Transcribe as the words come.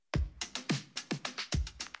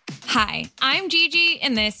Hi, I'm Gigi,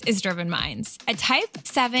 and this is Driven Minds, a Type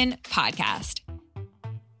 7 podcast.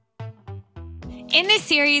 In this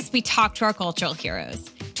series, we talk to our cultural heroes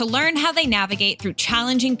to learn how they navigate through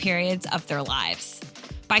challenging periods of their lives.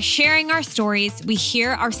 By sharing our stories, we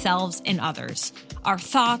hear ourselves in others, our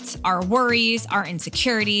thoughts, our worries, our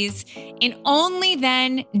insecurities, and only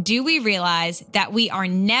then do we realize that we are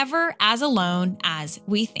never as alone as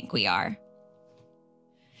we think we are.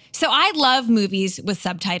 So I love movies with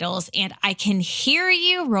subtitles, and I can hear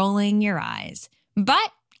you rolling your eyes.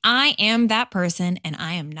 But I am that person, and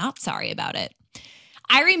I am not sorry about it.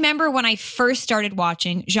 I remember when I first started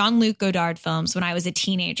watching Jean-Luc Godard films when I was a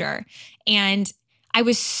teenager, and I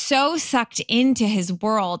was so sucked into his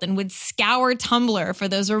world and would scour Tumblr for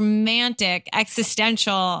those romantic,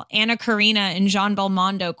 existential Anna Karina and Jean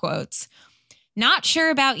Belmondo quotes. Not sure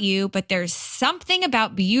about you, but there's something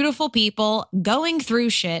about beautiful people going through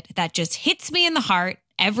shit that just hits me in the heart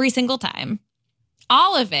every single time.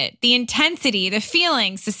 All of it, the intensity, the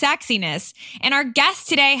feelings, the sexiness, and our guest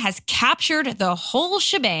today has captured the whole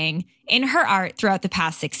shebang in her art throughout the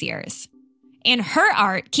past 6 years. And her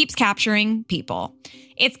art keeps capturing people.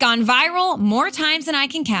 It's gone viral more times than I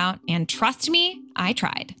can count, and trust me, I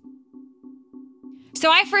tried. So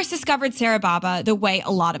I first discovered Sarah Baba the way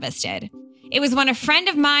a lot of us did. It was when a friend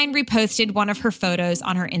of mine reposted one of her photos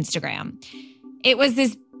on her Instagram. It was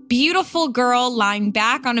this beautiful girl lying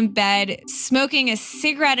back on a bed, smoking a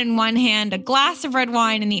cigarette in one hand, a glass of red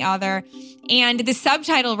wine in the other, and the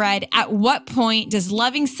subtitle read, "At what point does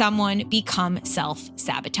loving someone become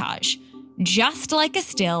self-sabotage?" Just like a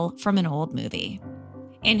still from an old movie.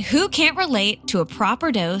 And who can't relate to a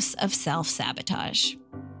proper dose of self-sabotage?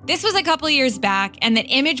 This was a couple years back, and that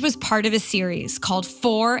image was part of a series called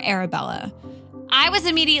For Arabella. I was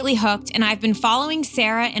immediately hooked, and I've been following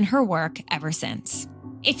Sarah and her work ever since.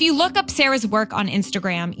 If you look up Sarah's work on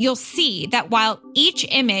Instagram, you'll see that while each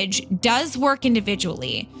image does work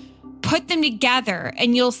individually, put them together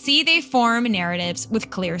and you'll see they form narratives with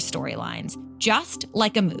clear storylines, just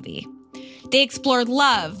like a movie. They explore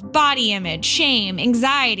love, body image, shame,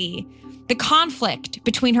 anxiety, the conflict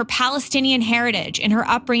between her Palestinian heritage and her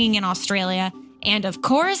upbringing in Australia, and of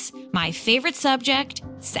course, my favorite subject,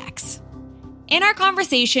 sex. In our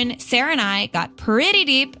conversation, Sarah and I got pretty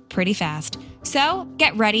deep pretty fast, so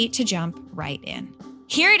get ready to jump right in.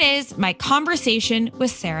 Here it is, my conversation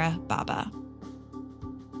with Sarah Baba.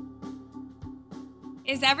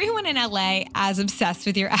 Is everyone in LA as obsessed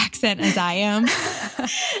with your accent as I am?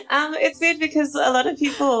 It's weird because a lot of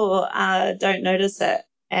people don't notice it.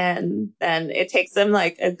 And then it takes them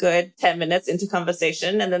like a good 10 minutes into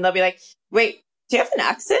conversation. And then they'll be like, wait, do you have an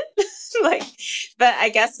accent? But I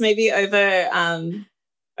guess maybe over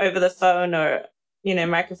the phone or,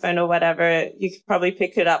 microphone or whatever, you could probably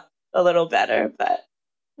pick it up a little better. But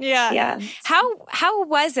yeah. How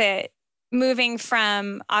was it moving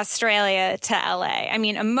from Australia to LA? I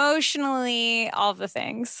mean, emotionally, all the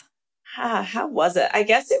things. How was it? I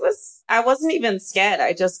guess I wasn't even scared.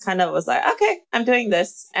 I just kind of was like, okay, I'm doing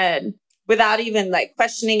this. And without even like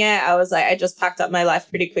questioning it, I was like, I just packed up my life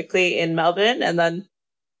pretty quickly in Melbourne. And then,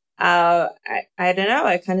 I don't know,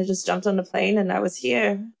 I kind of just jumped on the plane and I was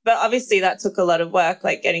here. But obviously that took a lot of work,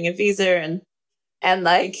 like getting a visa and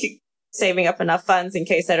like saving up enough funds in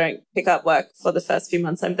case I don't pick up work for the first few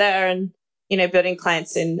months I'm there, and building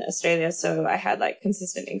clients in Australia. So I had like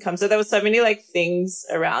consistent income. So there were so many like things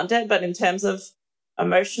around it. But in terms of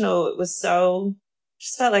emotional, it was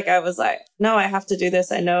just felt like I was like, no, I have to do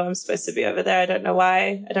this. I know I'm supposed to be over there. I don't know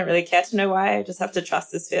why. I don't really care to know why. I just have to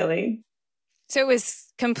trust this feeling. So it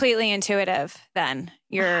was completely intuitive then,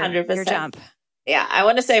 your 100%. Jump. Yeah. I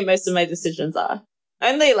want to say most of my decisions are.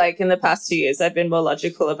 Only like in the past 2 years, I've been more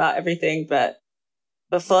logical about everything. But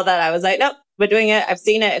before that, I was like, nope. We're doing it. I've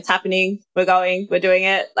seen it. It's happening. We're doing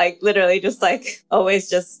it. Like literally just like always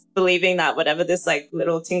just believing that whatever this like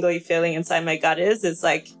little tingly feeling inside my gut is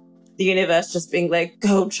like the universe just being like,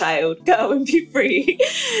 go child, go and be free,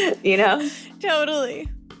 Totally.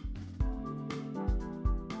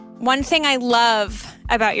 One thing I love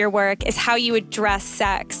about your work is how you address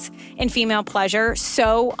sex and female pleasure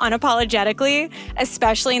so unapologetically,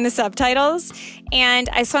 especially in the subtitles. And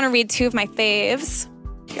I just want to read two of my faves.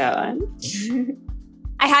 Go on.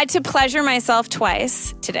 I had to pleasure myself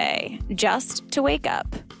twice today just to wake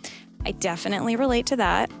up. I definitely relate to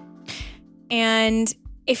that. And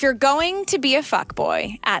if you're going to be a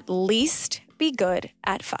fuckboy, at least be good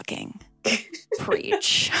at fucking.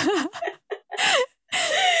 Preach.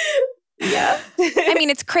 Yeah. I mean,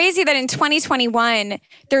 it's crazy that in 2021,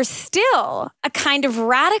 there's still a kind of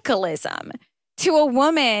radicalism to a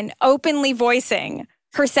woman openly voicing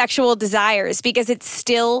her sexual desires because it's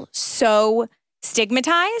still so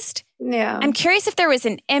stigmatized. Yeah. I'm curious if there was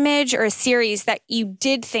an image or a series that you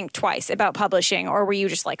did think twice about publishing, or were you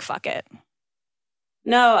just like, fuck it?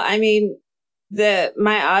 No, I mean,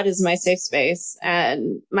 my art is my safe space,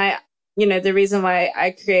 and the reason why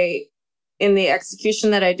I create in the execution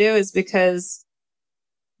that I do is because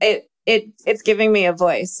it's giving me a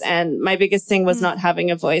voice. And my biggest thing was not having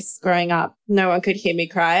a voice growing up. No one could hear me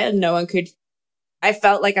cry, and I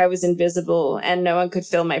felt like I was invisible and no one could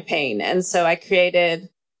feel my pain. And so I created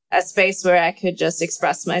a space where I could just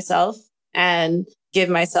express myself and give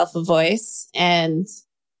myself a voice and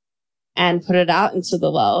put it out into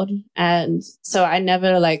the world. And so I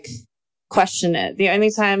never question it. The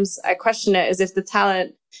only times I question it is if the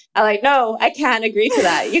talent are like, no, I can't agree to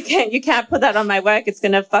that. You can't put that on my work. It's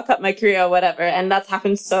going to fuck up my career or whatever. And that's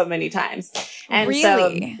happened so many times. And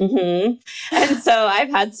really? And so I've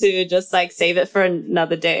had to just save it for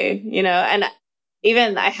another day, and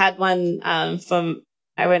even I had one, from,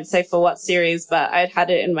 I won't say for what series, but I'd had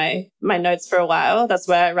it in my notes for a while. That's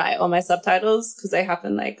where I write all my subtitles because they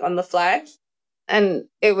happen on the fly. And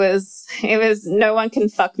it was no one can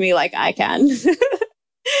fuck me like I can.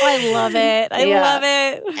 I love it. I love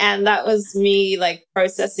it. And that was me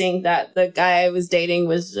processing that the guy I was dating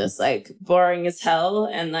was just boring as hell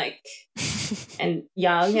and and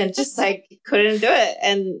young and just couldn't do it.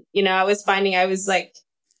 And, I was finding I was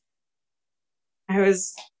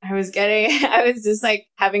just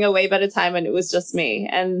having a way better time when it was just me.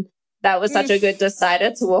 And that was such a good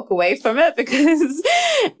decider to walk away from it because,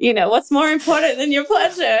 what's more important than your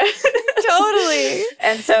pleasure? Totally.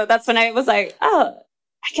 And so that's when I was like, oh,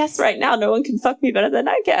 I guess right now no one can fuck me better than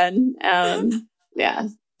I can. Yeah.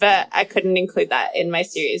 But I couldn't include that in my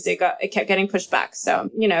series. It kept getting pushed back. So,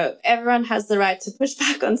 everyone has the right to push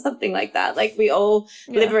back on something like that. We all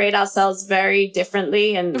liberate ourselves very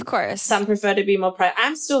differently. And of course, some prefer to be more private.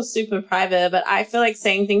 I'm still super private, but I feel like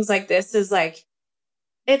saying things like this is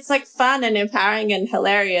it's fun and empowering and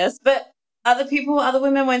hilarious. But other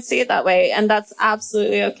women won't see it that way. And that's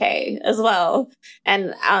absolutely okay as well.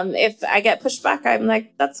 And if I get pushed back, I'm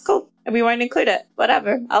like, that's cool. We won't include it.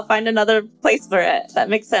 Whatever. I'll find another place for it. That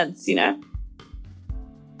makes sense,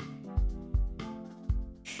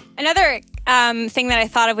 Another thing that I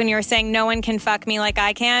thought of when you were saying no one can fuck me like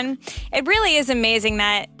I can, it really is amazing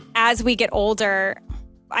that as we get older,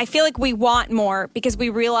 I feel like we want more because we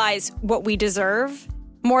realize what we deserve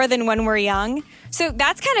more than when we're young. So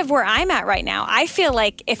that's kind of where I'm at right now. I feel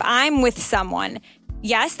like if I'm with someone,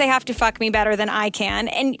 yes, they have to fuck me better than I can.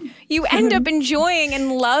 And you end up enjoying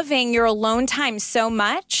and loving your alone time so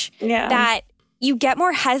much that you get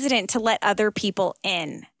more hesitant to let other people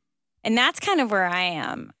in. And that's kind of where I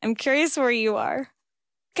am. I'm curious where you are.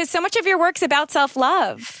 Because so much of your work's about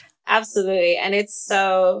self-love. Absolutely. And it's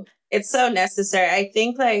so necessary. I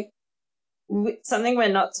think something we're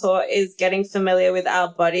not taught is getting familiar with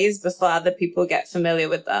our bodies before other people get familiar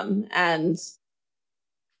with them. And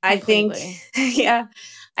I think, I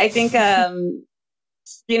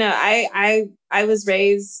was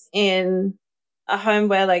raised in a home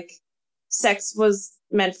where sex was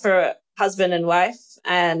meant for husband and wife,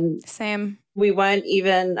 and same. We weren't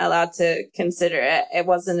even allowed to consider it. It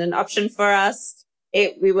wasn't an option for us.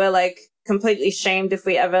 We were completely shamed if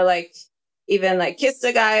we ever even kissed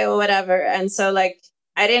a guy or whatever. And so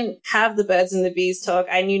I didn't have the birds and the bees talk.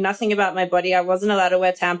 I knew nothing about my body. I wasn't allowed to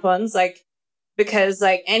wear tampons, because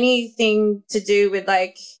anything to do with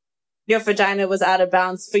your vagina was out of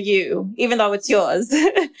bounds for you, even though it's yours.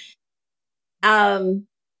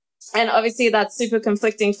 And obviously that's super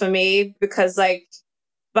conflicting for me because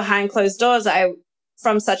behind closed doors,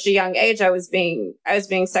 from such a young age, I was being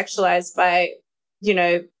sexualized by,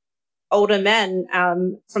 older men,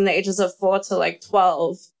 from the ages of 4 to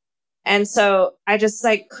 12. And so I just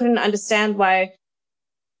couldn't understand why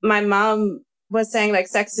my mom was saying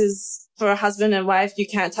sex is for a husband and wife. You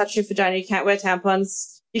can't touch your vagina. You can't wear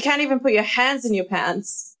tampons. You can't even put your hands in your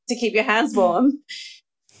pants to keep your hands warm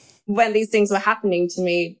when these things were happening to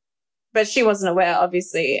me. But she wasn't aware,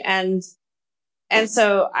 obviously. And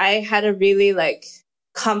so I had a really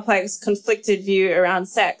complex, conflicted view around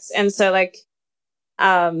sex. And so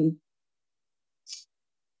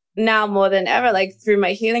now more than ever, through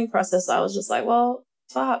my healing process, I was just well,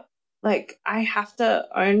 fuck, I have to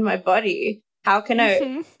own my body. How can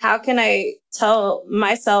I tell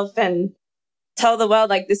myself and tell the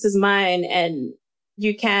world this is mine and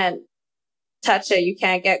you can't touch it, you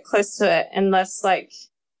can't get close to it unless I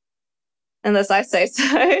say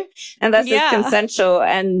so, unless it's consensual.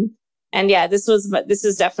 And this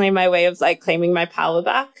is definitely my way of claiming my power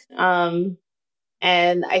back.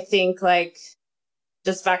 And I think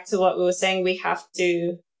just back to what we were saying, we have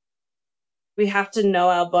to know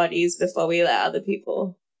our bodies before we let other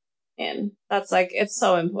people in. That's like, it's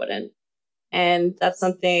so important. And that's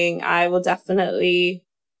something I will definitely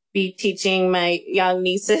be teaching my young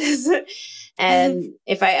nieces. And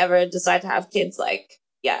if I ever decide to have kids, like,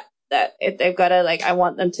 yeah, that they've got to, like, I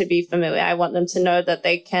want them to be familiar. I want them to know that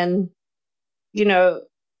they can, you know,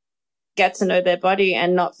 get to know their body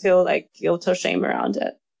and not feel like guilt or shame around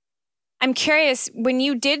it. I'm curious, when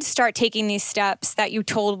you did start taking these steps that you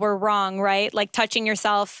told were wrong, right? Like touching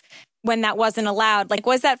yourself when that wasn't allowed, like,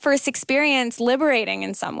 was that first experience liberating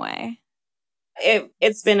in some way?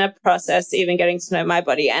 It's been a process, even getting to know my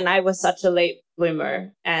body. And I was such a late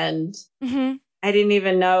bloomer, and I didn't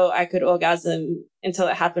even know I could orgasm until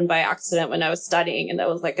it happened by accident when I was studying and there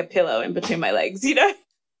was like a pillow in between my legs, you know?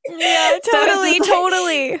 Yeah, totally, so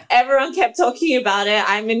totally. Everyone kept talking about it.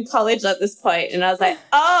 I'm in college at this point, and I was like,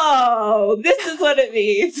 oh, this is what it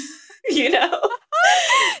means, you know?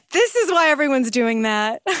 This is why everyone's doing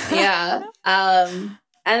that. Yeah. And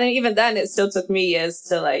then even then, it still took me years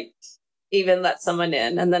to like even let someone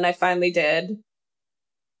in. And then I finally did.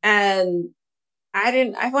 And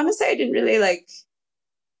I want to say I didn't really like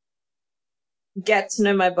get to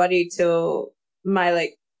know my body till my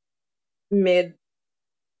like mid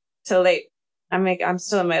to late. I'm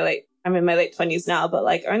still in my late 20s now, but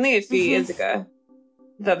like only a few years ago.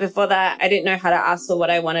 But before that, I didn't know how to ask for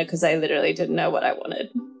what I wanted because I literally didn't know what I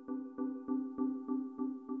wanted.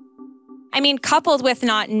 I mean, coupled with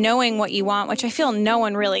not knowing what you want, which I feel no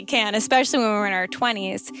one really can, especially when we're in our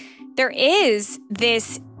 20s, there is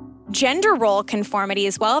this gender role conformity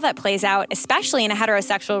as well that plays out, especially in a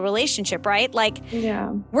heterosexual relationship, right? Like,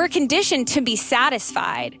 we're conditioned to be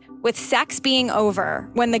satisfied with sex being over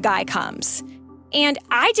when the guy comes. And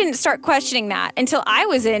I didn't start questioning that until I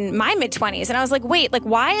was in my mid-20s. And I was like, wait, like,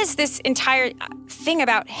 why is this entire thing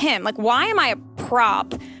about him? Like, why am I a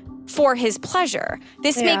prop for his pleasure?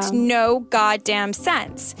 This makes no goddamn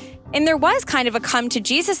sense. And there was kind of a come to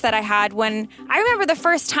Jesus that I had when I remember the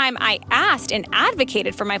first time I asked and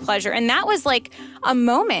advocated for my pleasure. And that was like a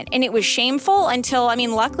moment. And it was shameful until, I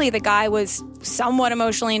mean, luckily the guy was somewhat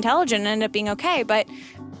emotionally intelligent and ended up being okay. But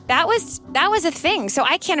that was a thing. So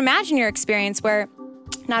I can't imagine your experience where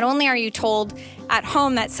not only are you told at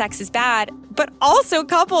home that sex is bad, but also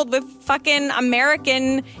coupled with fucking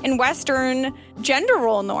American and Western gender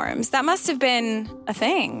role norms. That must have been a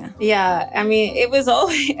thing. Yeah. I mean,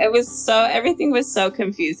 everything was so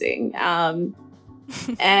confusing. And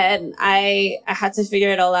I had to figure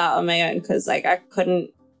it all out on my own because like I couldn't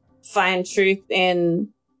find truth in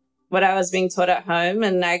what I was being taught at home,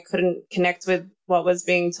 and I couldn't connect with what was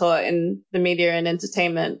being taught in the media and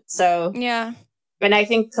entertainment. So yeah. And I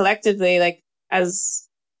think collectively, like as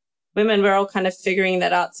women, we're all kind of figuring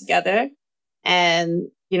that out together. And,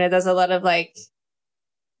 you know, there's a lot of like,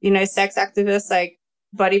 you know, sex activists, like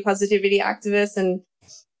body positivity activists. And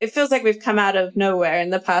it feels like we've come out of nowhere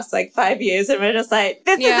in the past like 5 years. And we're just like,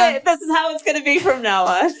 this is it. This is how it's going to be from now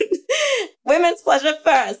on. Women's pleasure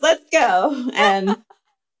first. Let's go. And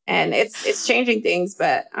it's changing things,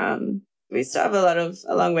 but we still have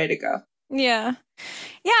a long way to go. Yeah.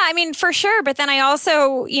 Yeah, I mean, for sure. But then I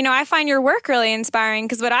also, you know, I find your work really inspiring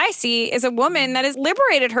because what I see is a woman that has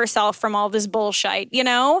liberated herself from all this bullshit, you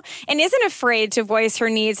know, and isn't afraid to voice her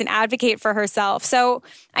needs and advocate for herself. So,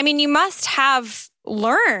 I mean, you must have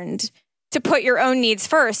learned to put your own needs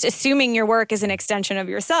first, assuming your work is an extension of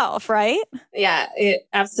yourself, right? Yeah, it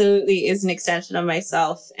absolutely is an extension of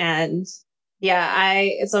myself. And yeah,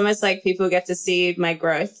 it's almost like people get to see my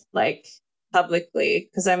growth, like publicly,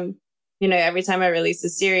 because you know, every time I release a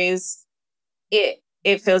series, it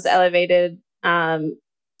feels elevated to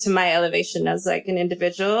my elevation as like an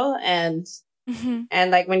individual. And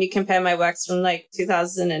and like when you compare my works from like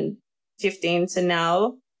 2015 to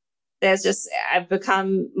now, I've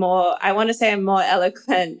become more, I want to say I'm more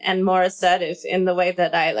eloquent and more assertive in the way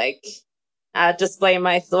that I like display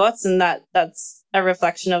my thoughts. And that's a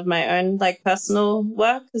reflection of my own like personal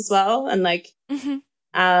work as well. And like,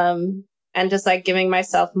 and just like giving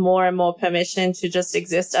myself more and more permission to just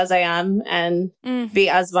exist as I am and be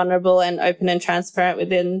as vulnerable and open and transparent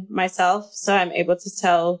within myself. So I'm able to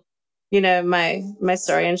tell, you know, my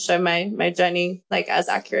story and show my journey like as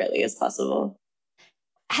accurately as possible.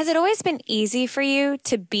 Has it always been easy for you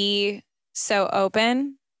to be so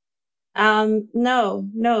open? No,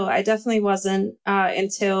 I definitely wasn't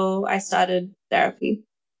until I started therapy.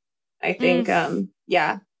 I think,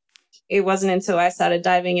 it wasn't until I started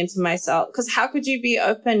diving into myself. Because how could you be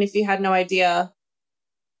open if you had no idea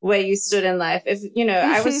where you stood in life? If, you know,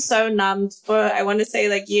 I was so numbed for, I want to say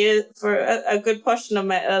like years, for a good portion of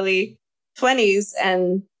my early 20s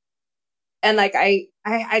and like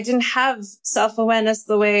I didn't have self-awareness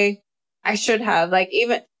the way I should have. Like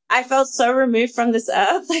even I felt so removed from this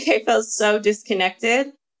earth. Like I felt so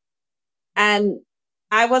disconnected and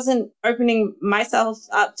I wasn't opening myself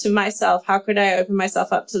up to myself. How could I open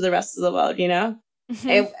myself up to the rest of the world, you know?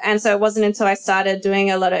 And so it wasn't until I started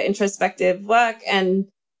doing a lot of introspective work and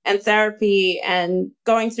therapy and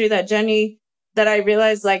going through that journey that I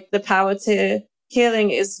realized like the power to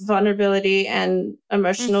healing is vulnerability and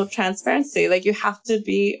emotional transparency. Like you have to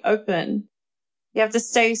be open. You have to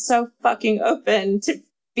stay so fucking open to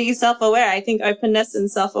be self-aware. I think openness and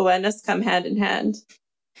self-awareness come hand in hand.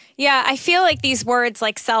 Yeah, I feel like these words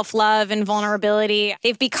like self-love and vulnerability,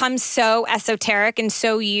 they've become so esoteric and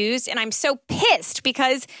so used. And I'm so pissed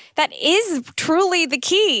because that is truly the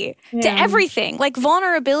key to everything. Like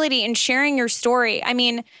vulnerability and sharing your story. I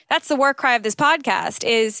mean, that's the war cry of this podcast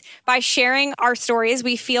is by sharing our stories,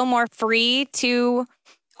 we feel more free to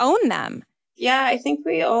own them. Yeah, I think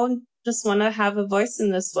we all just want to have a voice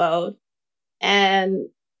in this world. And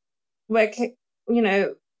like, you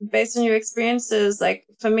know, based on your experiences, like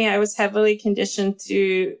for me, I was heavily conditioned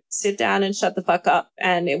to sit down and shut the fuck up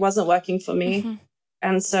and it wasn't working for me.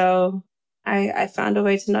 And so I found a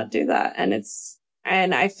way to not do that.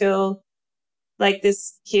 And I feel like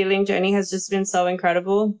this healing journey has just been so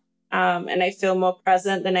incredible. And I feel more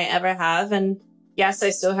present than I ever have. And yes, I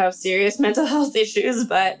still have serious mental health issues,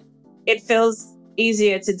 but it feels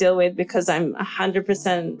easier to deal with because I'm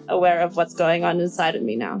 100% aware of what's going on inside of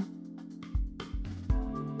me now.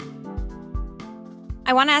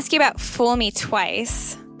 I want to ask you about Fool Me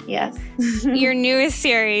Twice. Yes. Your newest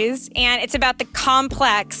series. And it's about the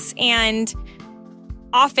complex and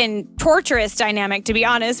often torturous dynamic, to be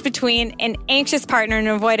honest, between an anxious partner and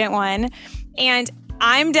an avoidant one. And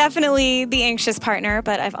I'm definitely the anxious partner,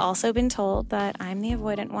 but I've also been told that I'm the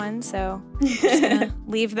avoidant one. So I'm just going to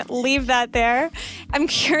leave that there. I'm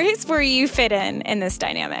curious where you fit in this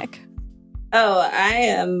dynamic. Oh, I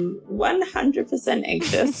am 100%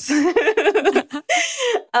 anxious.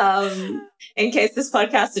 In case this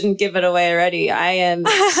podcast didn't give it away already, I am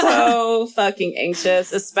so fucking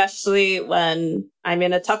anxious, especially when I'm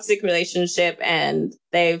in a toxic relationship and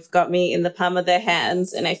they've got me in the palm of their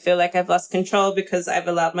hands and I feel like I've lost control because I've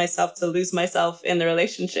allowed myself to lose myself in the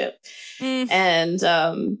relationship. And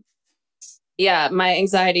yeah, my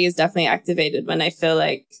anxiety is definitely activated when I feel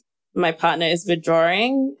like my partner is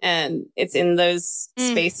withdrawing, and it's in those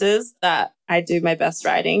spaces that I do my best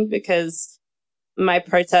writing because my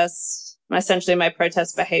protest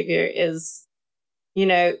behavior is, you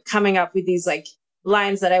know, coming up with these like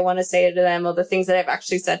lines that I want to say to them or the things that I've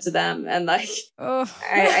actually said to them. And like,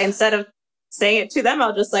 I instead of saying it to them,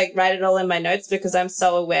 I'll just like write it all in my notes because I'm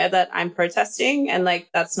so aware that I'm protesting and like,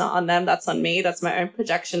 that's not on them. That's on me. That's my own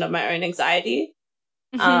projection of my own anxiety.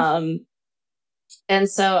 And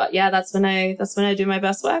so, yeah, that's when I do my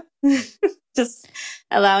best work. Just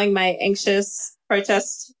allowing my anxious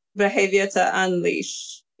protest behavior to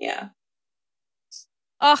unleash. Yeah.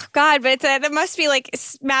 Oh, God, but that must be like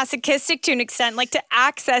masochistic to an extent. Like to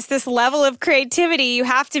access this level of creativity, you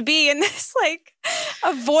have to be in this like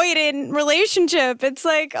avoidant relationship. It's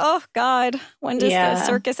like, oh, God, when does the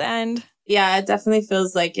circus end? Yeah, it definitely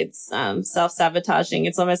feels like it's self-sabotaging.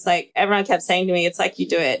 It's almost like everyone kept saying to me, it's like you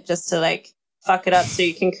do it just to like fuck it up so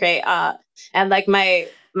you can create art. And like my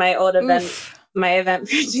old event, my event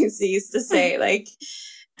producer used to say like,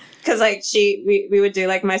 cause like we would do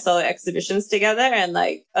like my solo exhibitions together. And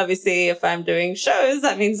like, obviously if I'm doing shows,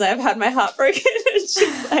 that means I've had my heart broken. And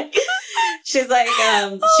she's like, she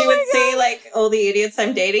would see like all the idiots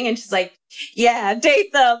I'm dating. And she's like, yeah,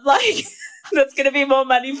 date them. Like that's going to be more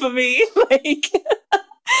money for me. Like,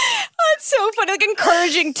 that's so funny, like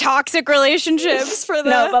encouraging toxic relationships for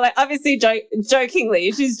them. No, but like obviously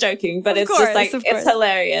jokingly, she's joking, but it's just like, it's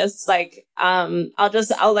hilarious. Like,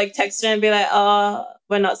 I'll like text her and be like, oh,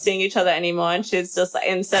 we're not seeing each other anymore. And she's just like,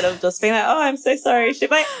 instead of just being like, oh, I'm so sorry, she'd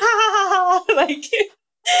be like, ha, like,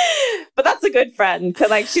 but that's a good friend. Cause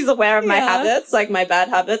like, she's aware of my habits, like my bad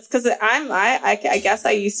habits. Cause I guess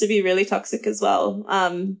I used to be really toxic as well.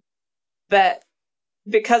 But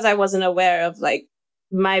because I wasn't aware of like,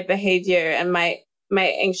 my behavior and my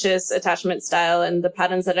anxious attachment style and the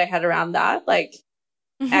patterns that I had around that, like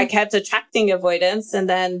I kept attracting avoidance and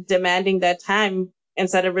then demanding their time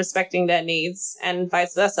instead of respecting their needs and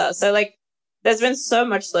vice versa. So like there's been so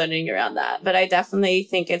much learning around that, but I definitely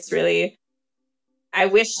think it's really, I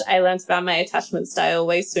wish I learned about my attachment style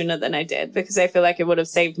way sooner than I did because I feel like it would have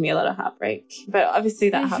saved me a lot of heartbreak. But obviously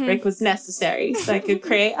that heartbreak was necessary so I could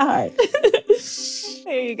create art.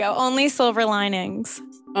 There you go. Only silver linings.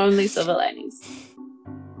 Only silver linings.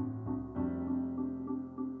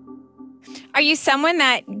 Are you someone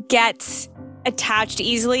that gets attached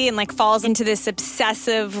easily and like falls into this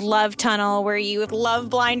obsessive love tunnel where you have love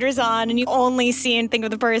blinders on and you only see and think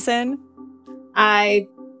of the person? I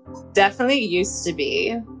definitely used to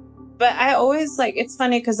be. But I always like, it's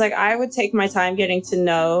funny because like I would take my time getting to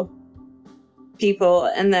know people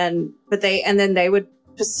and then they would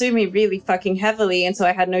pursue me really fucking heavily until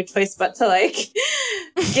I had no choice but to like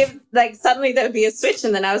give, like suddenly there would be a switch.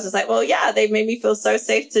 And then I was just like, well, yeah, they made me feel so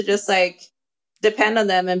safe to just like depend on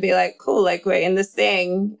them and be like, cool, like we're in this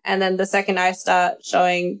thing. And then the second I start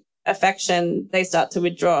showing affection, they start to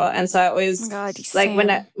withdraw. And so I always like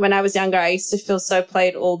when I was younger, I used to feel so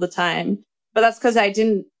played all the time. But that's because I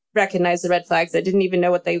didn't recognize the red flags. I didn't even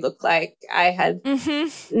know what they looked like. I had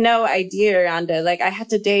no idea around it. Like I had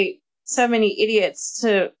to date so many idiots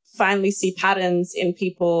to finally see patterns in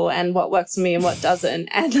people and what works for me and what doesn't.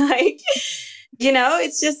 And like, you know,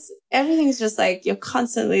 it's just, everything's just like, you're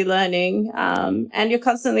constantly learning, and you're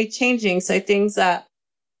constantly changing. So things that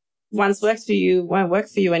once worked for you won't work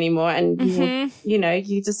for you anymore. And you know,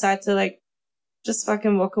 you decide to like, just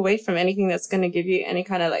fucking walk away from anything that's going to give you any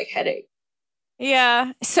kind of like headache.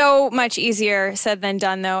 Yeah. So much easier said than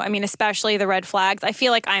done, though. I mean, especially the red flags. I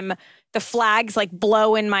feel like the flags like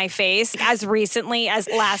blow in my face as recently as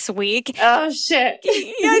last week. Oh, shit.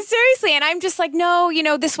 Yeah, seriously. And I'm just like, no, you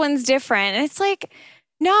know, this one's different. And it's like,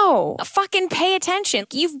 no, fucking pay attention.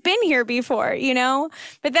 You've been here before, you know?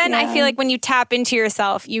 But then I feel like when you tap into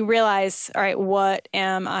yourself, you realize, all right, what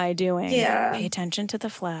am I doing? Yeah. Pay attention to the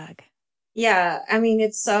flag. Yeah. I mean,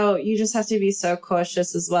 you just have to be so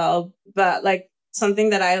cautious as well. But like something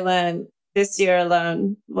that I learned this year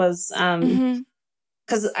alone was,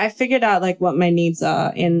 because I figured out like what my needs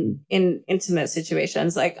are in intimate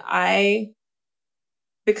situations. Like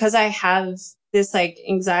because I have this like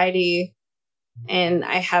anxiety and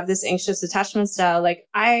I have this anxious attachment style, like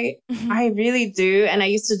I really do. And I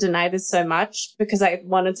used to deny this so much because I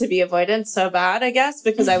wanted to be avoidant so bad, I guess,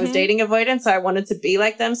 because I was dating avoidant. So I wanted to be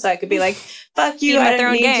like them. So I could be like, fuck you, I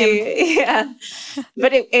don't need you. Yeah.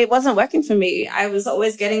 But it wasn't working for me. I was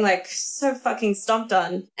always getting like so fucking stomped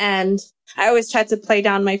on. And I always tried to play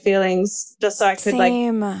down my feelings just so I could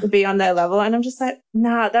like be on their level. And I'm just like,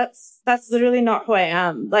 nah, that's literally not who I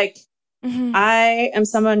am. Like I am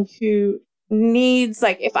someone who needs,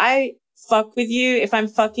 like, if I fuck with you, if I'm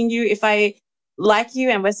fucking you, if I like you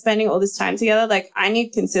and we're spending all this time together, like I need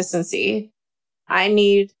consistency. I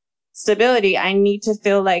need stability. I need to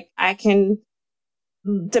feel like I can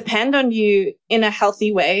depend on you in a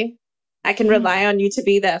healthy way. I can rely on you to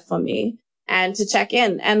be there for me and to check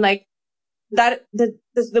in. And like that, the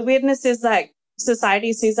weirdness is like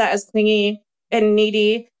society sees that as clingy and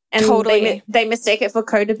needy and they mistake it for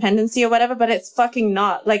codependency or whatever, but it's fucking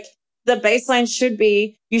not. Like the baseline should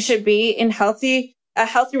be, you should be in a healthy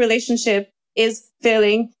relationship is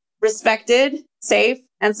feeling respected, safe,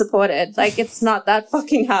 and supported. Like it's not that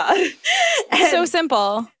fucking hard. So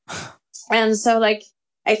simple. And so like,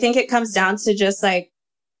 I think it comes down to just like,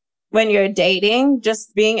 when you're dating,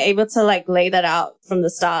 just being able to like lay that out from the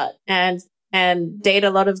start and date a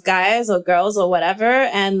lot of guys or girls or whatever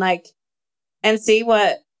and like, and see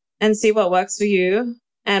what works for you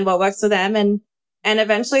and what works for them. And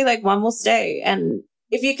eventually like one will stay. And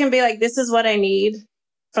if you can be like, this is what I need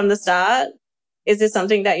from the start. Is this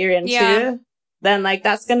something that you're into? Yeah. Then like,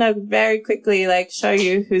 that's going to very quickly like show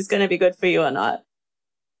you who's going to be good for you or not.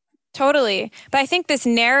 Totally. But I think this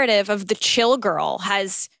narrative of the chill girl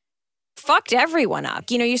has fucked everyone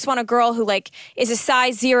up. You know, you just want a girl who like is a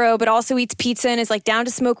size 0, but also eats pizza and is like down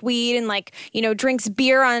to smoke weed and like, you know, drinks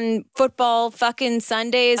beer on football fucking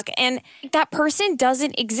Sundays. And that person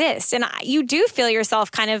doesn't exist. And you do feel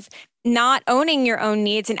yourself kind of not owning your own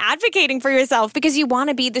needs and advocating for yourself because you want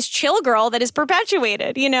to be this chill girl that is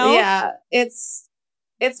perpetuated, you know? Yeah, it's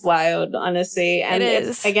wild, honestly. And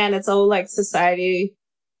it's all like society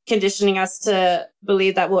conditioning us to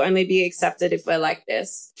believe that we'll only be accepted if we're like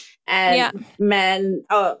this. And men,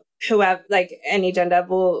 who have like any gender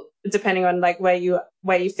will, depending on like where you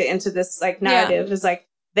fit into this like narrative, is like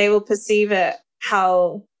they will perceive it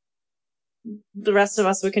how the rest of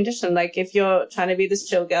us were conditioned. Like if you're trying to be this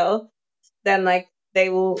chill girl, then like they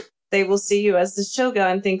will see you as this chill girl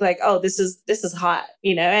and think like, oh, this is hot,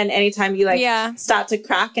 you know? And anytime you like start to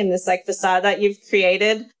crack in this like facade that you've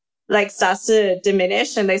created, like starts to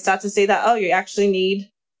diminish and they start to see that, oh, you actually need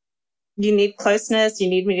closeness. You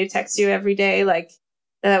need me to text you every day. Like,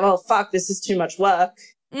 well, fuck, this is too much work.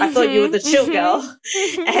 I thought you were the chill girl.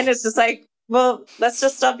 And it's just like, well, let's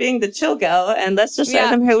just stop being the chill girl and let's just show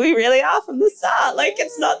them who we really are from the start. Like,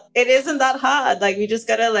 it isn't that hard. Like, we just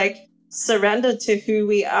gotta like surrender to who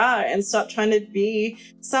we are and stop trying to be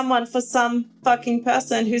someone for some fucking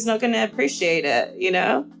person who's not going to appreciate it, you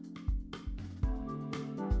know?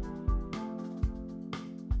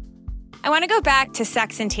 I want to go back to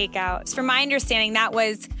Sex and Takeouts. From my understanding, that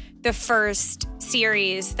was the first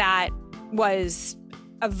series that was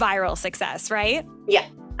a viral success, right? Yeah,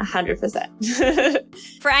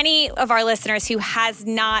 100%. For any of our listeners who has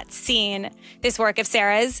not seen this work of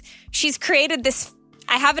Sarah's, she's created this,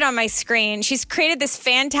 I have it on my screen, she's created this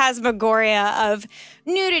phantasmagoria of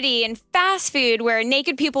nudity and fast food where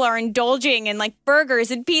naked people are indulging in like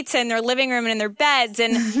burgers and pizza in their living room and in their beds.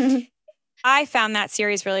 And I found that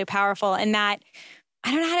series really powerful in that,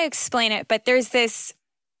 I don't know how to explain it, but there's this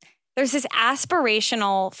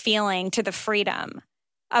aspirational feeling to the freedom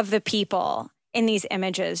of the people in these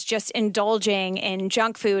images, just indulging in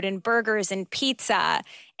junk food and burgers and pizza.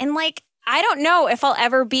 And like, I don't know if I'll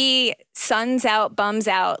ever be suns out, bums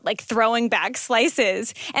out, like throwing back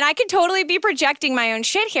slices. And I could totally be projecting my own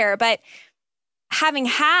shit here, but having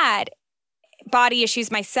had body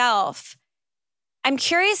issues myself, I'm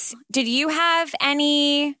curious, did you have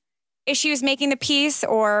any issues making the piece,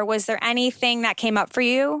 or was there anything that came up for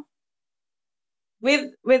you?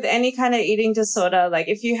 With any kind of eating disorder, like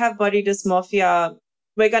if you have body dysmorphia,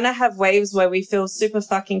 we're going to have waves where we feel super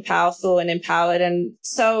fucking powerful and empowered and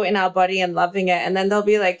so in our body and loving it. And then there'll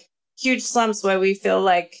be like huge slumps where we feel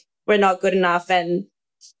like we're not good enough and,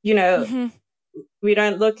 you know, we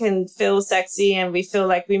don't look and feel sexy and we feel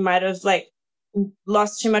like we might have like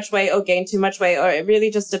lost too much weight or gained too much weight, or it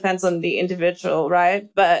really just depends on the individual, right?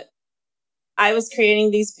 But I was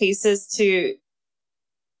creating these pieces to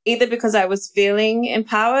either because I was feeling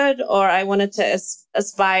empowered or I wanted to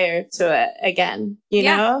aspire to it again, you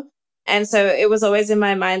know? And so it was always in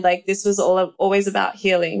my mind, like this was always about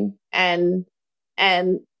healing and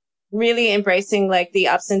really embracing like the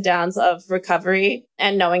ups and downs of recovery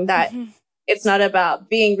and knowing that it's not about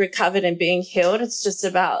being recovered and being healed. It's just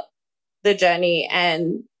about the journey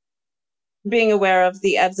and being aware of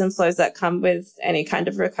the ebbs and flows that come with any kind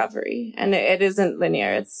of recovery. And it isn't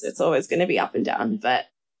linear. It's always going to be up and down, but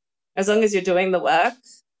as long as you're doing the work,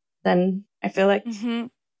 then I feel like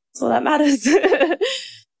that's all that matters.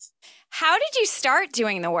 How did you start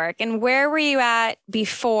doing the work and where were you at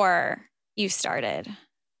before you started?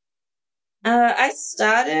 I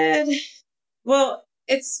started, well,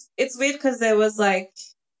 it's weird because there was like,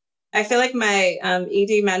 I feel like my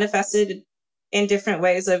ED manifested in different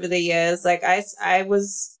ways over the years. Like I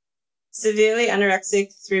was severely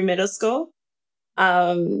anorexic through middle school.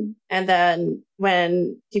 And then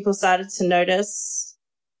when people started to notice,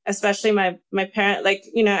 especially my parent, like,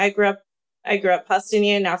 you know, I grew up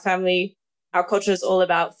Palestinian. Our family, our culture is all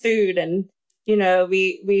about food. And, you know,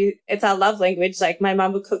 it's our love language. Like my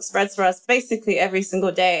mom would cook spreads for us basically every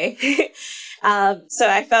single day. So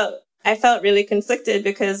I felt really conflicted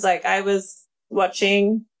because like I was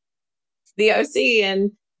watching The OC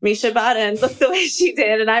and Misha Barton looked the way she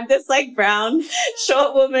did. And I'm this like brown,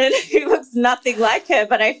 short woman who looks nothing like her.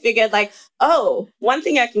 But I figured like, oh, one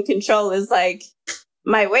thing I can control is like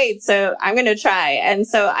my weight. So I'm going to try. And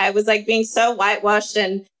so I was like being so whitewashed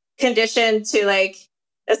and conditioned to like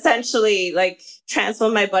essentially like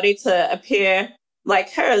transform my body to appear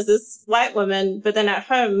like her as this white woman. But then at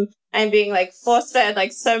home, I'm being like force fed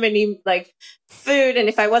like so many like food. And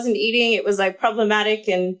if I wasn't eating, it was like problematic.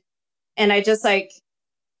 And I just like,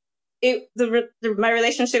 my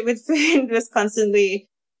relationship with food was constantly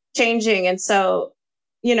changing. And so,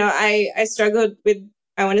 you know, I struggled with,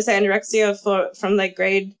 I want to say anorexia from like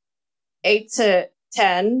grade 8 to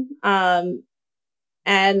 10.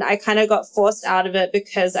 And I kind of got forced out of it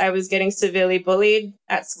because I was getting severely bullied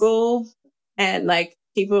at school. And like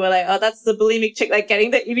people were like, oh, that's the bulimic chick, like getting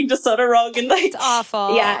the eating disorder wrong. And like, it's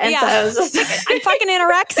awful. Yeah. And so I was just like, I'm fucking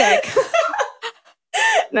anorexic.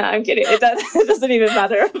 No, I'm kidding. It doesn't even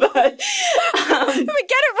matter. But get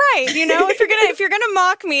it right, you know. If you're gonna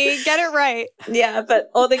mock me, get it right. Yeah, but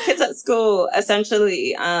all the kids at school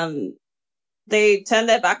essentially, they turned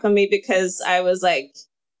their back on me because I was like,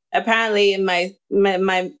 apparently in my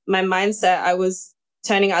mindset, I was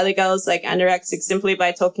turning other girls like anorexic simply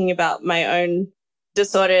by talking about my own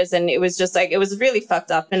disorders, and it was just like it was really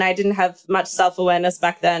fucked up, and I didn't have much self-awareness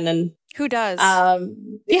back then, and. Who does?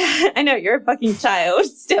 Yeah, I know you're a fucking child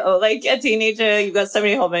still, like a teenager. You've got so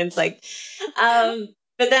many hormones, like,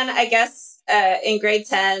 but then I guess, in grade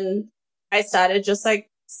 10, I started just like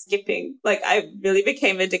skipping. Like I really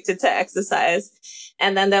became addicted to exercise.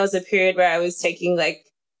 And then there was a period where I was taking like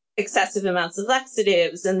excessive amounts of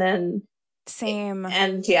laxatives and then. Same.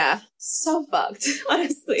 And yeah, so fucked,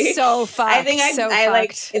 honestly. So fucked. I think I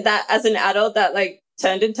like that as an adult that like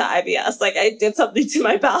turned into IBS. Like I did something to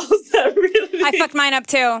my bowels that really... I fucked mine up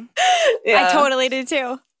too. Yeah. I totally did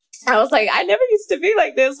too. I was like, I never used to be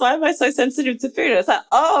like this. Why am I so sensitive to food? It's like,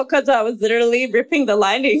 oh, because I was literally ripping the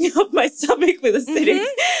lining of my stomach with acidic.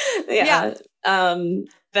 Yeah.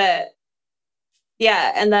 But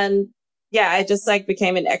yeah. And then, I just like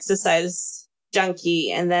became an exercise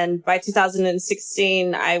junkie. And then by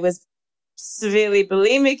 2016, I was severely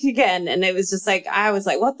bulimic again. And it was just like, I was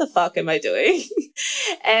like, what the fuck am I doing?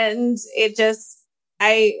 And it just,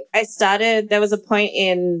 I started, there was a point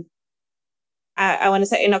in, I want to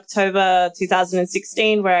say in October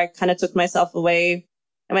 2016, where I kind of took myself away.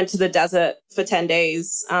 I went to the desert for 10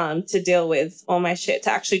 days to deal with all my shit,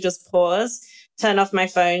 to actually just pause, turn off my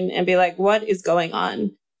phone and be like, what is going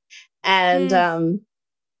on? And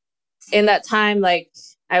in that time, like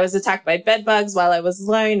I was attacked by bed bugs while I was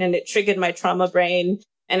alone, and it triggered my trauma brain.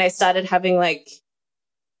 And I started having like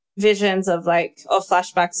visions of like, or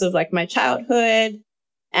flashbacks of like my childhood.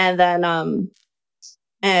 And then,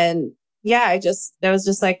 there was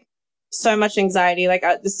just like so much anxiety. Like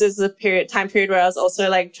this is a time period where I was also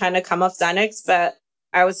like trying to come off Xanax, but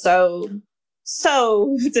I was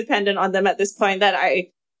so dependent on them at this point that I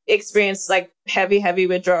experienced like heavy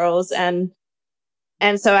withdrawals. And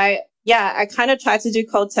so I kind of tried to do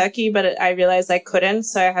cold turkey, but I realized I couldn't.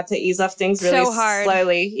 So I had to ease off things really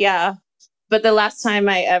slowly. Yeah. But the last time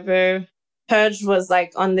I ever purged was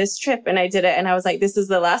like on this trip, and I did it, and I was like, this is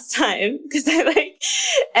the last time, because I like,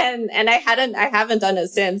 and I haven't done it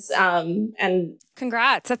since. And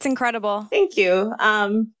congrats, that's incredible. Thank you.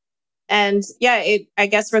 And yeah, I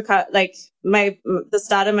guess like the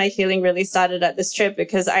start of my healing really started at this trip,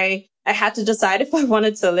 because I had to decide if I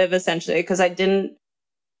wanted to live, essentially, because I didn't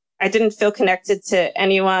feel connected to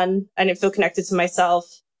anyone. I didn't feel connected to myself.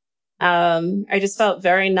 I just felt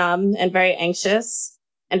very numb and very anxious.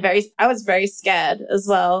 And I was very scared as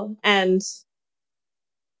well. And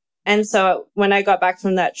so when I got back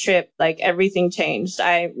from that trip, like everything changed.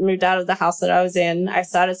 I moved out of the house that I was in. I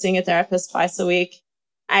started seeing a therapist twice a week.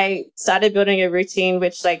 I started building a routine,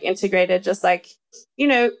 which like integrated just like,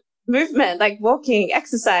 movement, like walking,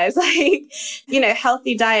 exercise, like,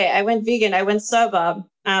 healthy diet. I went vegan. I went sober,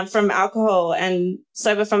 from alcohol and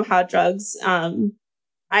sober from hard drugs.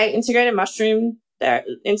 I integrated mushroom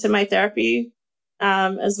into my therapy.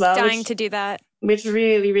 As well. Dying to do that. Which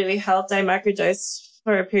really, really helped. I microdosed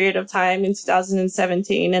for a period of time in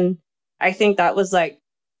 2017. And I think that was like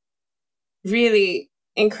really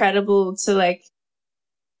incredible to like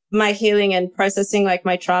my healing and processing like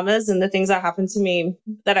my traumas and the things that happened to me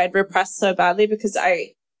that I'd repressed so badly, because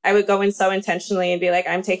I would go in so intentionally and be like,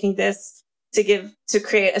 I'm taking this to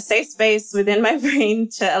create a safe space within my brain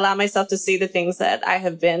to allow myself to see the things that I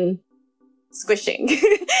have been squishing.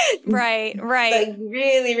 Right. Like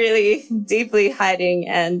really, really deeply hiding.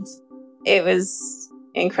 And it was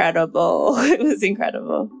incredible. It was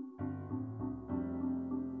incredible.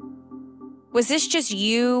 Was this just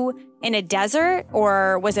you in a desert,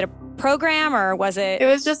 or was it a program, or was it? It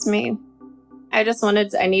was just me. I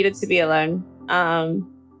needed to be alone.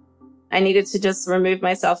 I needed to just remove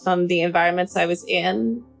myself from the environments I was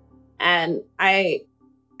in. And I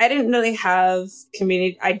didn't really have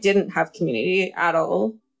community. I didn't have community at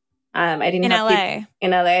all. I didn't have LA.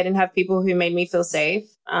 In LA, I didn't have people who made me feel safe.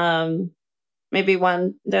 Maybe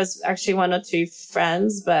there's actually one or two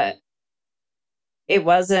friends, but it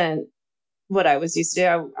wasn't what I was used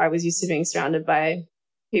to. I was used to being surrounded by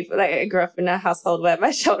people. Like I grew up in a household where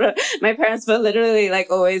my parents were literally like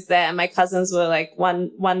always there, and my cousins were like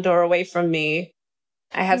one door away from me.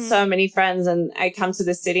 I had so many friends, and I come to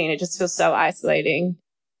this city and it just feels so isolating.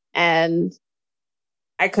 And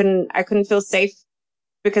I couldn't feel safe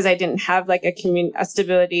because I didn't have like a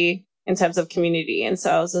stability in terms of community. And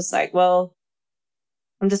so I was just like, well,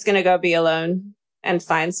 I'm just going to go be alone and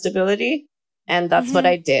find stability. And that's what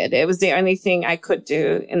I did. It was the only thing I could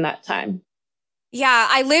do in that time. Yeah,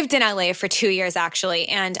 I lived in LA for 2 years actually.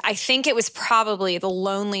 And I think it was probably the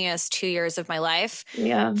loneliest 2 years of my life.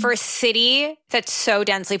 Yeah. For a city that's so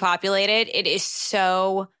densely populated, it is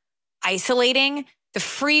so isolating. The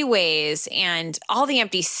freeways and all the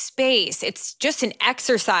empty space. It's just an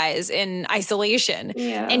exercise in isolation.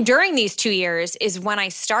 Yeah. And during these 2 years is when I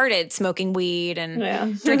started smoking weed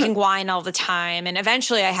and drinking wine all the time. And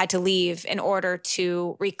eventually I had to leave in order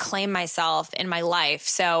to reclaim myself in my life.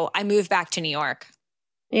 So I moved back to New York.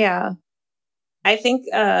 Yeah. I think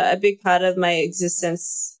a big part of my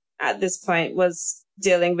existence at this point was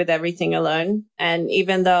dealing with everything alone. And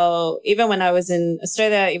even when I was in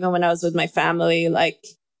Australia, even when I was with my family, like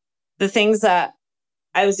the things that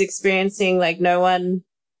I was experiencing, like no one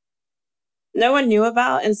knew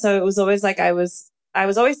about. And so it was always like I was I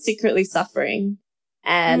was always secretly suffering.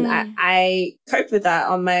 And I coped with that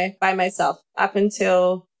by myself up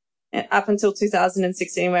until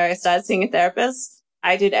 2016, where I started seeing a therapist.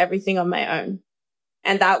 I did everything on my own.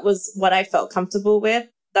 And that was what I felt comfortable with.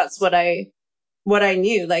 That's what I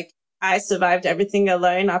knew. Like, I survived everything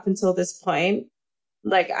alone up until this point.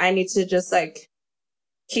 Like, I need to just like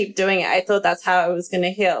keep doing it. I thought that's how I was going to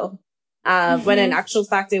heal. When in actual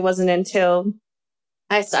fact, it wasn't until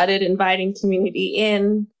I started inviting community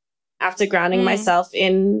in after grounding myself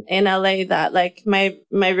in LA that like my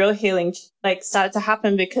real healing like started to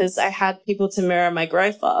happen, because I had people to mirror my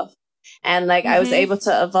growth of. And like, I was able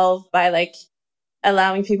to evolve by like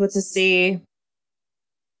allowing people to see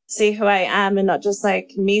who I am, and not just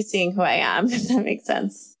like me seeing who I am, if that makes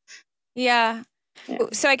sense. Yeah.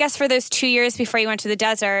 So I guess for those 2 years before you went to the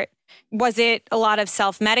desert, was it a lot of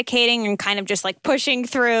self-medicating and kind of just like pushing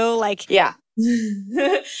through? Like, yeah.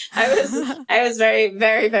 I was very,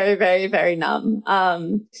 very, very, very, very numb.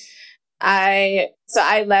 I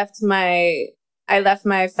left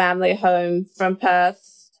my family home from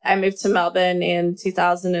Perth. I moved to Melbourne in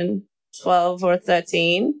 2012 or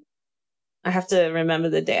 13. I have to remember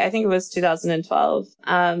the day. I think it was 2012.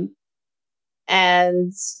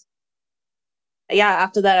 And yeah,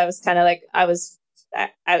 after that, I was kind of like,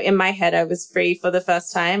 in my head, I was free for the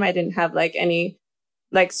first time. I didn't have like any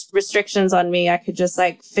like restrictions on me. I could just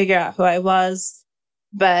like figure out who I was.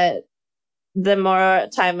 But the more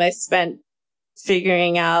time I spent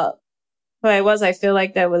figuring out who I was, I feel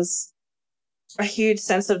like there was a huge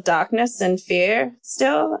sense of darkness and fear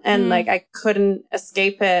still. And like, I couldn't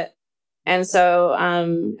escape it. And so,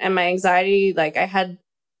 and my anxiety, like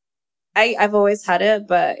I've always had it,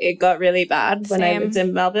 but it got really bad when I lived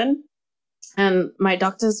in Melbourne. And my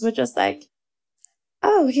doctors were just like,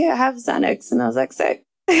 oh, here, have Xanax. And I was like, sick.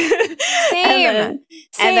 Same. And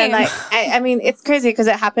then like, I mean, it's crazy because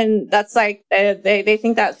it happened. That's like, they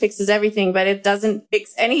think that fixes everything, but it doesn't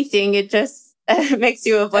fix anything. It just makes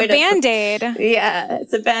you avoid a Band-Aid. Yeah,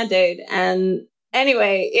 it's a Band-Aid. And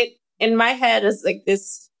anyway, it, in my head, is like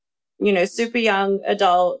this, you know, super young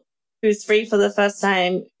adult who's free for the first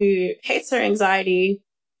time, who hates her anxiety.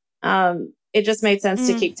 It just made sense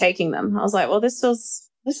to keep taking them. I was like, well, this feels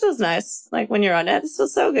nice. Like when you're on it, this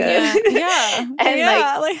feels so good. Yeah.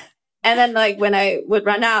 And then like when I would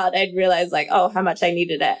run out, I'd realize like, oh, how much I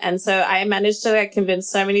needed it. And so I managed to like convince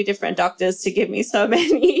so many different doctors to give me so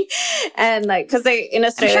many. And like, cause in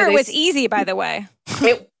Australia, I'm sure it was easy, by the way.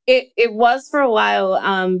 It was for a while.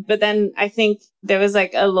 But then I think there was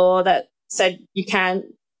like a law that said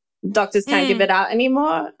doctors can't give it out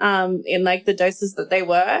anymore, in like the doses that they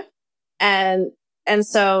were. And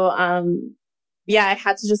so, yeah, I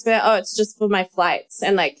had to just go, oh, it's just for my flights,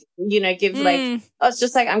 and like, you know, give like, oh, it's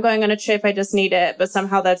just like, I'm going on a trip, I just need it. But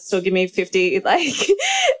somehow they'd still give me 50 like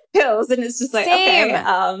pills. And it's just like,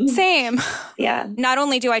 okay. Same. Yeah. Not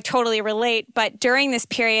only do I totally relate, but during this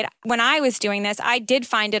period, when I was doing this, I did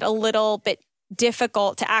find it a little bit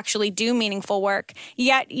difficult to actually do meaningful work,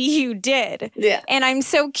 yet you did. Yeah. And I'm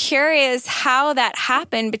so curious how that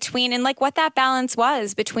happened and like what that balance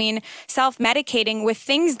was between self-medicating with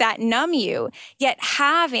things that numb you, yet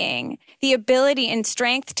having the ability and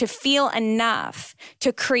strength to feel enough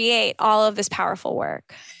to create all of this powerful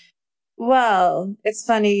work. Well, it's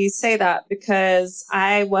funny you say that, because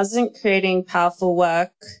I wasn't creating powerful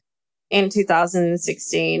work in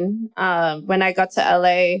 2016. When I got to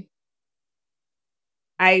LA,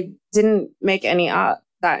 I didn't make any art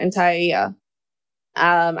that entire year.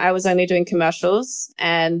 I was only doing commercials,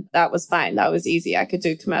 and that was fine. That was easy. I could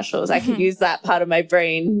do commercials. I could use that part of my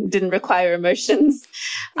brain. It didn't require emotions.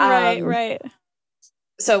 Right.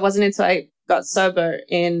 So it wasn't until I got sober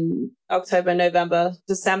in October, November,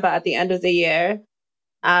 December at the end of the year,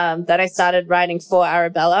 that I started writing for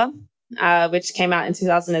Arabella, which came out in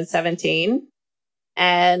 2017.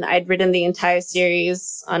 And I'd written the entire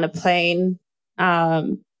series on a plane,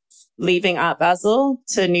 leaving Art Basel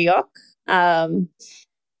to New York. And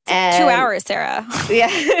 2 hours, Sarah. Yeah,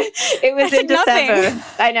 it was in December. Nothing.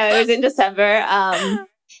 I know, it was in December.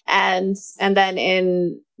 And then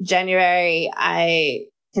in January, I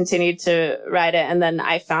continued to write it. And then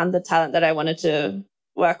I found the talent that I wanted to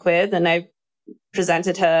work with, and I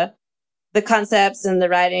presented her the concepts and the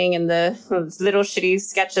writing and the little shitty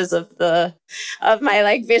sketches of my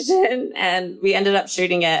like vision. And we ended up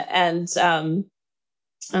shooting it. And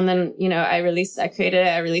then, you know, I created it,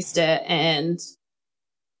 I released it. And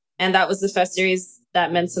that was the first series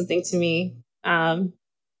that meant something to me,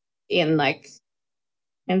 in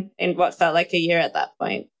what felt like a year at that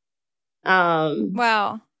point.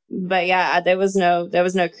 Wow. But yeah, there was no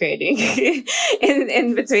creating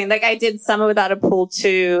in between. Like I did Summer Without a Pool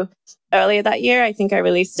 2 earlier that year. I think I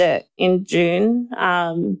released it in June.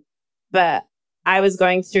 But I was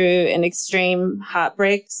going through an extreme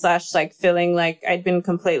heartbreak / like feeling like I'd been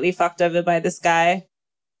completely fucked over by this guy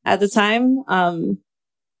at the time.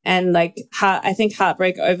 And like, I think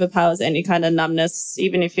heartbreak overpowers any kind of numbness,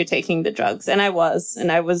 even if you're taking the drugs. And I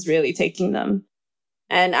was really taking them.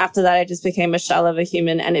 And after that, I just became a shell of a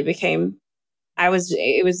human, and it was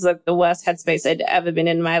like the worst headspace I'd ever been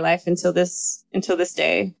in my life until this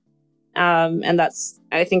day. And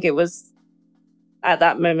I think it was at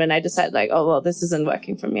that moment I decided like, oh, well, this isn't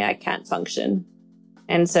working for me. I can't function.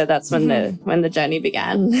 And so that's when the journey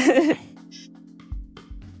began.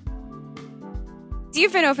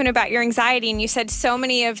 You've been open about your anxiety, and you said so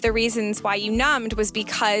many of the reasons why you numbed was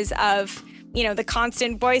because of, the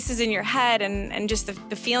constant voices in your head and just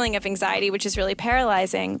the feeling of anxiety, which is really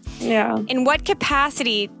paralyzing. Yeah. In what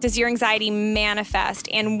capacity does your anxiety manifest?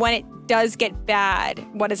 And when it does get bad,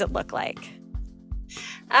 what does it look like?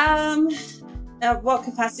 What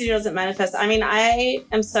capacity does it manifest? I mean, I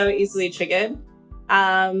am so easily triggered.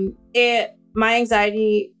 My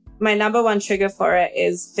anxiety, my number one trigger for it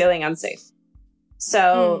is feeling unsafe.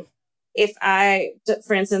 So if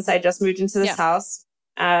for instance, I just moved into this house,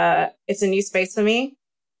 it's a new space for me.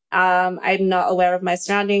 I'm not aware of my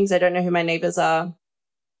surroundings. I don't know who my neighbors are.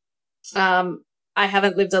 I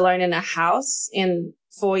haven't lived alone in a house in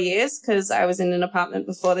 4 years because I was in an apartment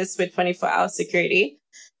before this with 24-hour security.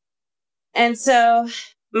 And so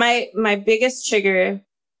my biggest trigger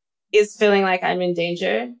is feeling like I'm in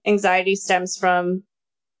danger. Anxiety stems from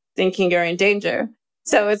thinking you're in danger.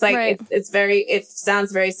 So it's like, it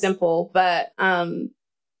sounds very simple, but,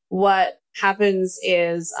 what happens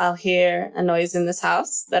is I'll hear a noise in this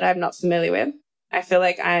house that I'm not familiar with. I feel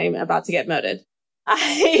like I'm about to get murdered.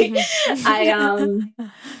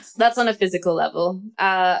 That's on a physical level.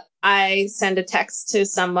 I send a text to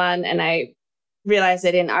someone and I realize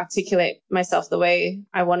I didn't articulate myself the way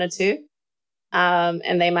I wanted to.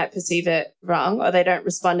 And they might perceive it wrong, or they don't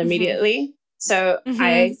respond immediately. So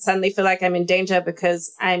I suddenly feel like I'm in danger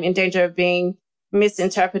because I'm in danger of being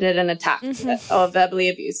misinterpreted and attacked or verbally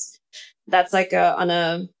abused. That's like on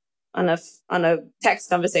a text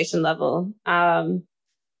conversation level.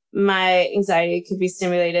 My anxiety could be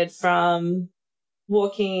stimulated from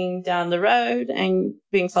walking down the road and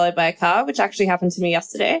being followed by a car, which actually happened to me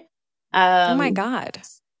yesterday. Oh my God.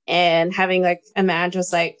 And having like a man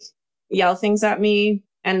just like yell things at me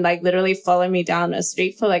and like literally follow me down a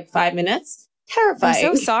street for like 5 minutes. Terrifying.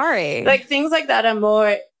 I'm so sorry. Like things like that are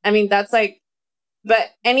more, I mean, that's like,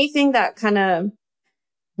 but anything that kind of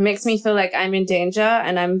makes me feel like I'm in danger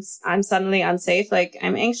and I'm suddenly unsafe, like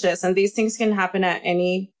I'm anxious, and these things can happen at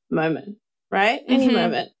any moment, right? Any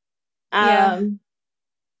moment. And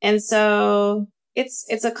so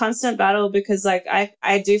it's a constant battle because like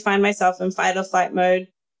I do find myself in fight or flight mode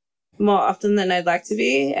more often than I'd like to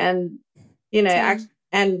be. And,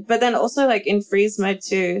 but then also like in freeze mode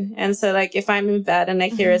too. And so like if I'm in bed and I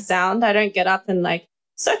hear a sound, I don't get up and like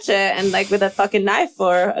search it and like with a fucking knife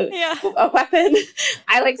or a weapon.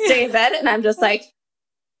 I like stay in bed and I'm just like,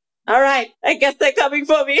 all right, I guess they're coming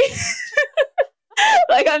for me.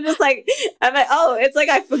 Like I'm like, oh, it's like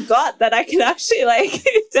I forgot that I can actually like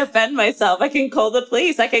defend myself. I can call the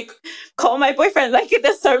police. I can call my boyfriend. Like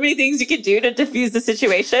there's so many things you can do to diffuse the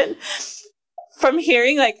situation from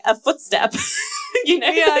hearing like a footstep.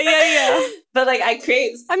 Yeah. But like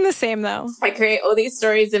I'm the same though. I create all these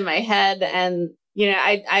stories in my head, and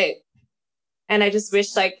I just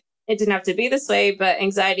wish like it didn't have to be this way, but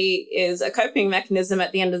anxiety is a coping mechanism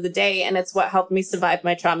at the end of the day, and it's what helped me survive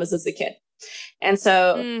my traumas as a kid. And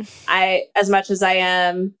so as much as I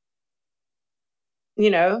am,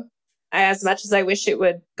 as much as I wish it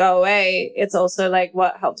would go away, it's also like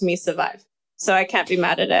what helped me survive. So I can't be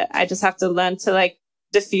mad at it. I just have to learn to like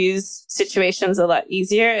diffuse situations a lot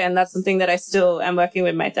easier. And that's something that I still am working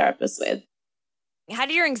with my therapist with. How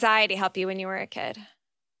did your anxiety help you when you were a kid?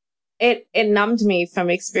 It numbed me from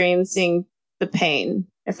experiencing the pain,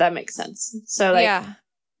 if that makes sense. So like, I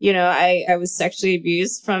was sexually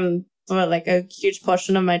abused for like a huge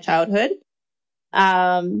portion of my childhood.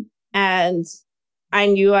 And I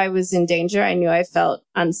knew I was in danger. I knew I felt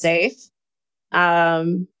unsafe.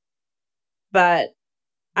 But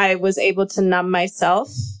I was able to numb myself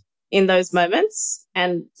in those moments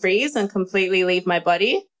and freeze and completely leave my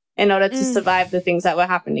body in order to survive the things that were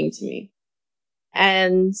happening to me.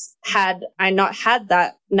 And had I not had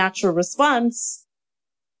that natural response,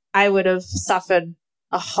 I would have suffered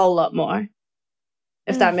a whole lot more.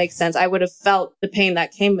 If that makes sense. I would have felt the pain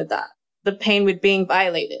that came with that. the pain with being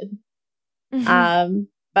violated.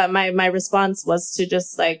 But my response was to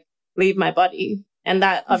just like leave my body. And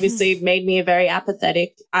that obviously made me a very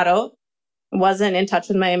apathetic adult. Wasn't in touch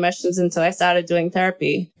with my emotions until I started doing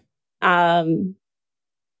therapy. But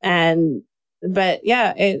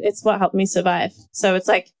yeah, it's what helped me survive. So it's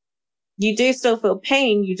like, you do still feel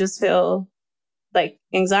pain. You just feel like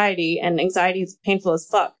anxiety, and anxiety is painful as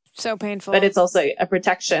fuck. So painful. But it's also a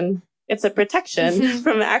protection. It's a protection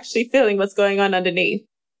from actually feeling what's going on underneath.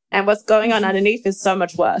 And what's going on underneath is so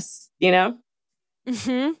much worse, you know?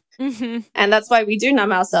 And that's why we do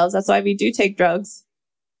numb ourselves. That's why we do take drugs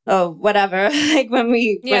or whatever. Like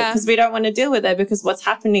because we don't want to deal with it, because what's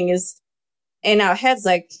happening is in our heads,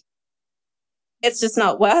 like, it's just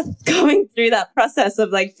not worth going through that process of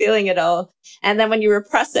like feeling it all. And then when you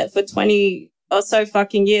repress it for 20 or so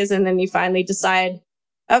fucking years, and then you finally decide,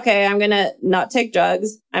 okay, I'm going to not take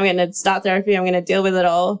drugs. I'm going to start therapy. I'm going to deal with it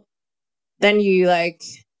all. Then you like,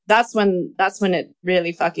 that's when it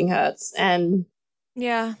really fucking hurts. And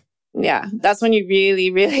yeah, that's when you really,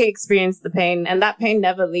 really experience the pain. And that pain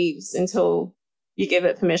never leaves until you give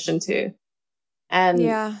it permission to. And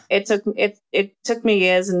it took me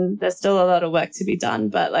years, and there's still a lot of work to be done.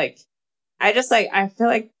 But like, I feel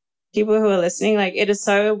like people who are listening, like, it is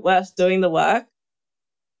so worth doing the work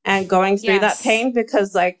and going through that pain,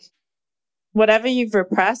 because like, whatever you've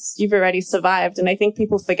repressed, you've already survived. And I think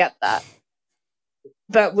people forget that.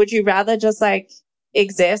 But would you rather just like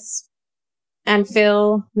exist and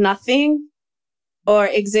feel nothing, or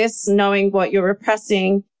exist knowing what you're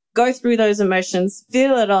repressing, go through those emotions,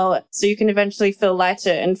 feel it all, so you can eventually feel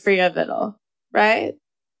lighter and free of it all, right?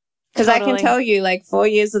 Because I can tell you, like, 4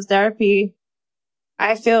 years of therapy,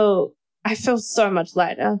 I feel so much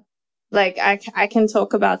lighter. Like, I can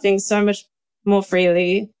talk about things so much more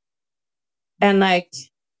freely. And like,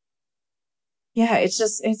 yeah, it's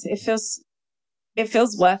just, it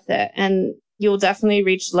feels worth it. And you'll definitely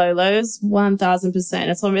reach low lows, 1000%.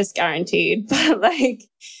 It's almost guaranteed. But like,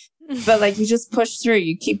 you just push through,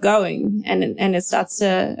 you keep going, and it starts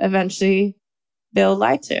to eventually feel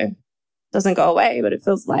lighter. Doesn't go away, but it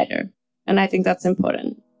feels lighter. And I think that's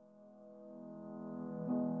important.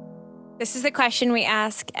 This is the question we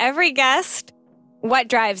ask every guest. What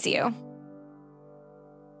drives you?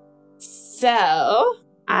 So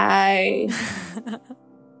I'm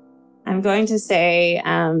going to say,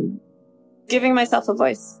 giving myself a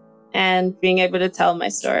voice and being able to tell my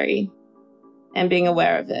story and being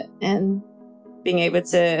aware of it and being able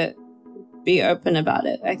to be open about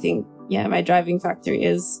it. I think, my driving factor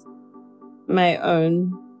is my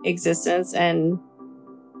own existence and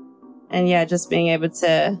just being able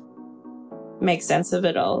to make sense of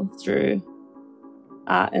it all through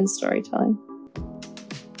art and storytelling.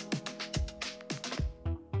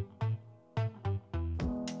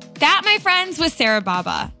 That, my friends, was Sarah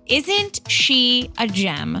Baba. Isn't she a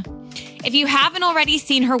gem? If you haven't already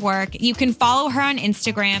seen her work, you can follow her on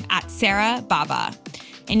Instagram at Sarah Baba.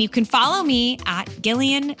 And you can follow me at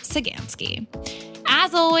Gillian Sagansky.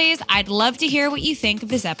 As always, I'd love to hear what you think of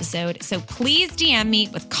this episode, so please DM me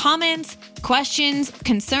with comments, questions,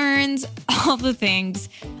 concerns, all the things.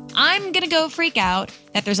 I'm gonna go freak out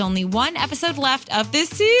that there's only one episode left of this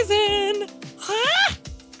season.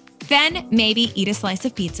 Then maybe eat a slice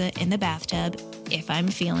of pizza in the bathtub if I'm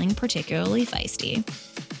feeling particularly feisty.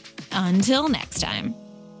 Until next time.